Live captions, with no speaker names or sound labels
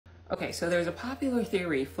Okay, so there's a popular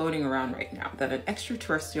theory floating around right now that an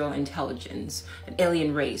extraterrestrial intelligence, an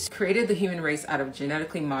alien race, created the human race out of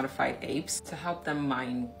genetically modified apes to help them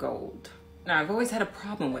mine gold. Now, I've always had a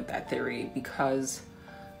problem with that theory because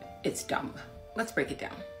it's dumb. Let's break it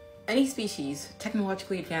down. Any species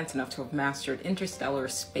technologically advanced enough to have mastered interstellar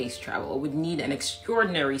space travel would need an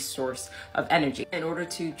extraordinary source of energy in order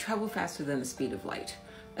to travel faster than the speed of light,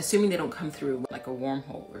 assuming they don't come through like a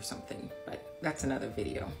wormhole or something, but that's another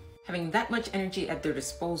video. Having that much energy at their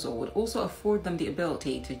disposal would also afford them the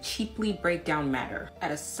ability to cheaply break down matter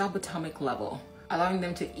at a subatomic level, allowing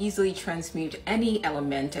them to easily transmute any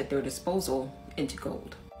element at their disposal into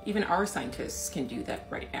gold. Even our scientists can do that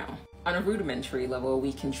right now. On a rudimentary level,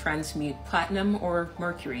 we can transmute platinum or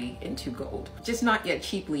mercury into gold. Just not yet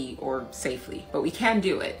cheaply or safely, but we can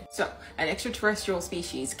do it. So, an extraterrestrial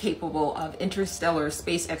species capable of interstellar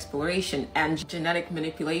space exploration and genetic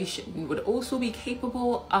manipulation would also be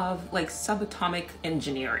capable of like subatomic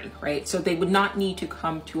engineering, right? So they would not need to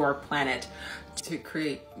come to our planet to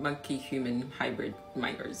create monkey-human hybrid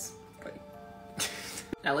miners.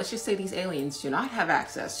 Now, let's just say these aliens do not have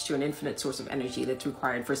access to an infinite source of energy that's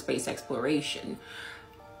required for space exploration.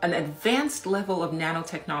 An advanced level of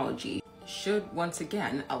nanotechnology should once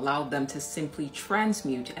again allow them to simply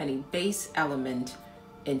transmute any base element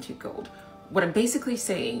into gold. What I'm basically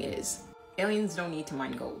saying is, aliens don't need to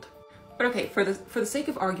mine gold. But okay, for the sake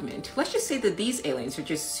of argument, let's just say that these aliens are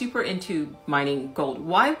just super into mining gold.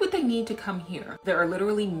 Why would they need to come here? There are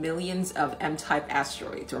literally millions of M-type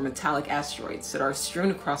asteroids or metallic asteroids that are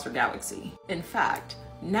strewn across our galaxy. In fact,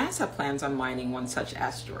 NASA plans on mining one such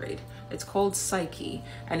asteroid. It's called Psyche,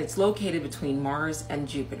 and it's located between Mars and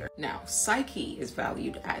Jupiter. Now, Psyche is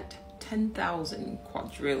valued at $10,000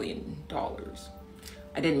 quadrillion.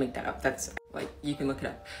 I didn't make that up. That's like, you can look it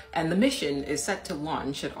up. And the mission is set to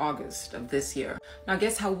launch in August of this year. Now,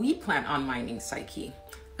 guess how we plan on mining Psyche?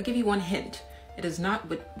 I'll give you one hint. It is not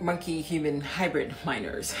with monkey-human hybrid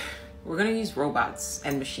miners. We're gonna use robots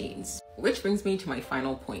and machines. Which brings me to my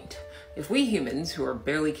final point. If we humans, who are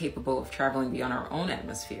barely capable of traveling beyond our own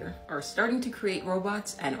atmosphere, are starting to create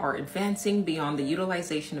robots and are advancing beyond the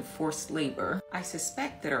utilization of forced labor, I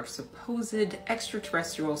suspect that our supposed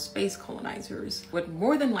extraterrestrial space colonizers would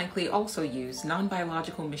more than likely also use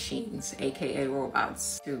non-biological machines, aka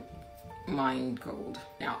robots, to mine gold.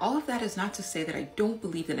 Now, all of that is not to say that I don't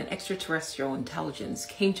believe that an extraterrestrial intelligence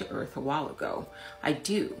came to Earth a while ago. I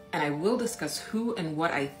do, and I will discuss who and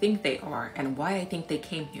what I think they are and why I think they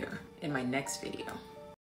came here in my next video.